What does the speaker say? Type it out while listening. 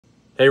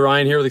Hey,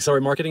 Ryan here with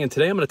Accelerate Marketing, and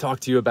today I'm going to talk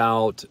to you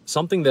about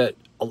something that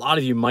a lot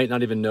of you might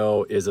not even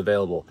know is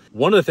available.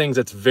 One of the things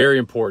that's very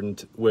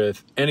important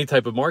with any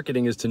type of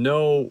marketing is to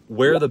know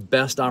where the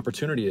best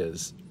opportunity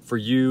is for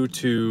you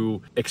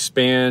to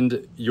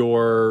expand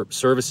your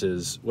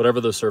services, whatever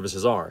those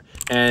services are.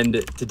 And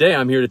today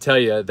I'm here to tell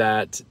you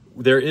that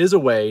there is a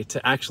way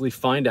to actually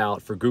find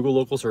out for Google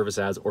Local Service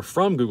Ads or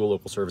from Google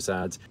Local Service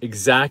Ads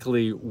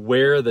exactly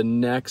where the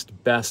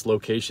next best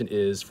location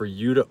is for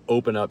you to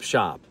open up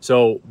shop.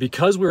 So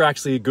because we're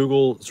actually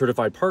Google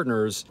certified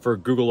partners for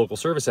Google Local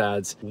Service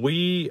Ads,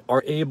 we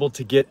are able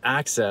to get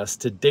access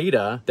to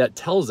data that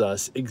tells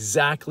us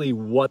exactly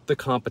what the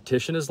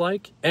competition is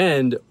like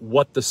and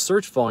what the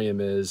search volume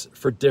is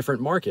for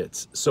different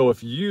markets. So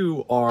if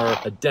you are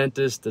a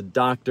dentist, a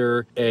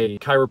doctor, a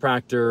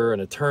chiropractor,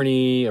 an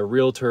attorney, a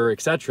realtor,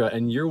 etc.,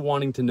 and you're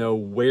wanting to know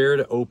where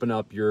to open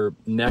up your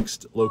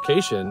next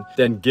location,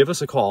 then give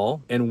us a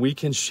call and we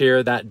can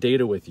share that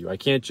data with you. I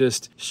can't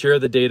just share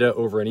the data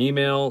over an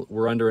email.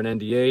 We're under an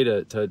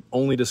NDA to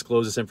only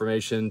disclose this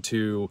information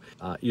to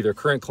either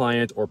current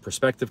client or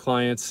prospective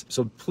clients.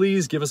 So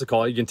please give us a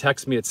call. You can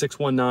text me at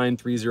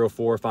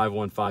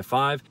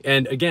 619-304-5155.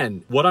 And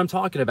again, what I'm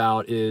talking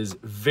about is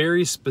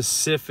very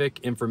specific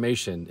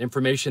information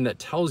that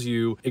tells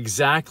you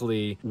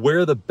exactly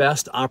where the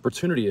best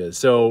opportunity is.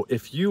 So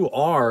if you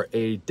are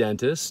a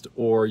dentist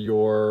or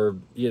you're,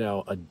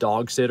 a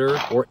dog sitter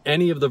or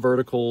any of the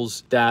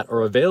verticals that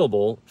are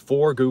available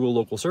for Google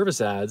Local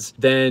Service Ads,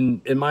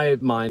 then in my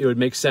mind, it would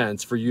make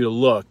sense for you to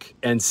look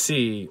and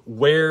see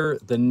where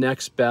the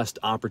next best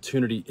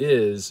opportunity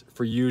is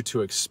for you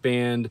to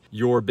expand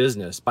your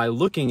business by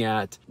looking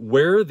at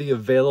where the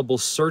available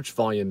search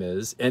volume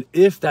is and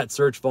if that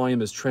search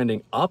volume is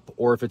trending up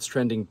or if it's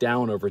trending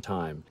down over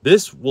time.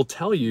 This will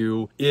tell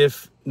you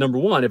if, number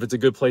one, if it's a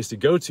good place to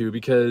go to,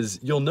 because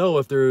you'll know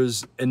if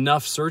there's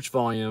enough search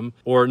volume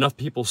or enough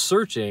people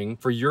searching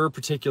for your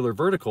particular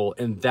vertical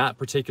in that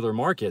particular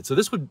market. So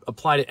this would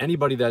apply to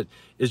anybody that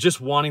is just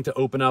wanting to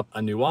open up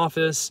a new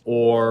office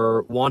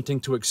or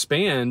wanting to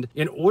expand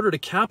in order to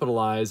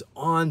capitalize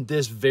on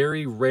this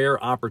very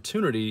rare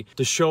opportunity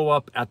to show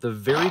up at the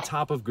very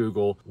top of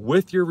Google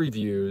with your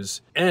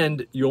reviews,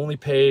 and you only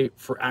pay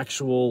for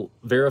actual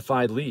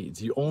verified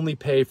leads. You only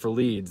pay for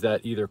leads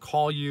that either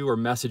call you or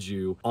message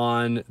you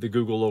on the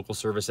Google Local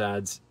Service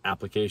Ads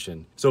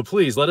application. So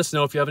please let us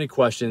know if you have any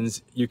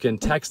questions. You can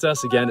text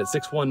us again at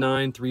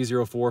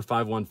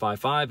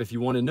 619-304-5155 if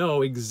you want to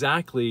know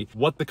exactly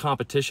what the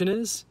competition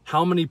is,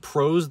 how many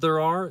pros there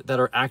are that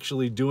are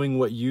actually doing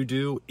what you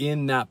do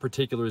in that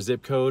particular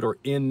zip code or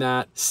in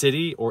that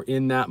city or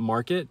in that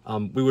market.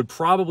 We would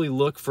probably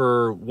look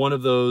for one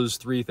of those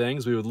three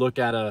things. We would look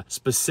at a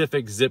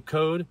specific zip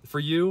code for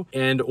you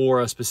and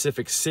or a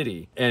specific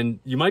city. And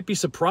you might be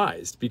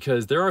surprised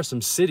because there are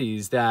some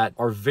cities that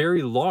are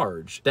very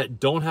large that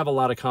don't have a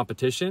lot of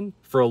competition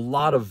for a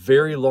lot of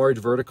very large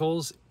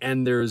verticals,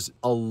 and there's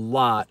a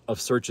lot of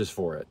searches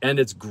for it, and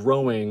it's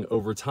growing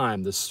over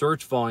time. The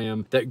search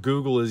volume that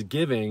Google is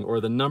giving, or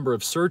the number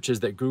of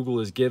searches that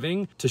Google is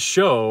giving to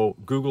show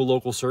Google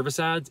Local Service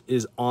Ads,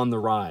 is on the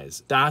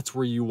rise. That's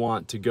where you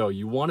want to go.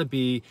 You want to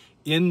be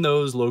in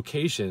those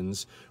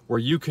locations where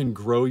you can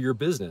grow your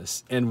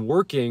business and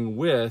working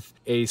with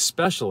a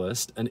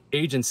specialist, an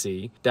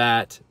agency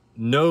that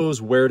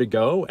knows where to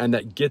go and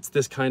that gets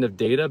this kind of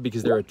data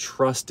because they're a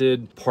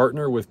trusted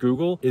partner with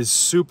Google is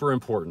super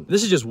important.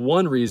 This is just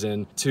one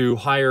reason to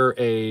hire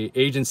a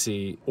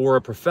agency or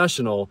a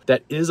professional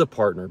that is a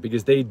partner,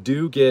 because they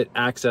do get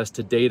access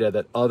to data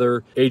that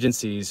other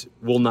agencies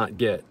will not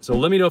get. So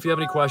let me know if you have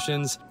any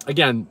questions.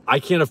 Again, I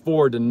can't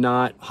afford to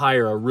not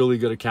hire a really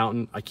good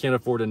accountant. I can't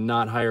afford to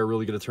not hire a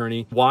really good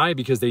attorney. Why?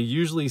 Because they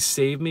usually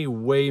save me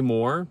way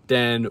more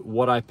than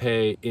what I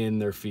pay in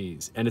their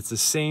fees. And it's the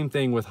same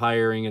thing with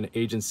hiring an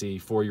agency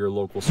for your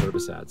local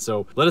service ads.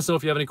 So let us know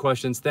if you have any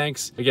questions.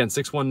 Thanks. Again,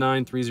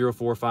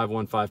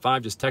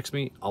 619-304-5155. Just text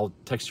me. I'll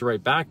text you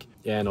right back,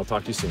 and I'll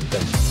talk to you soon.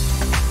 Thanks.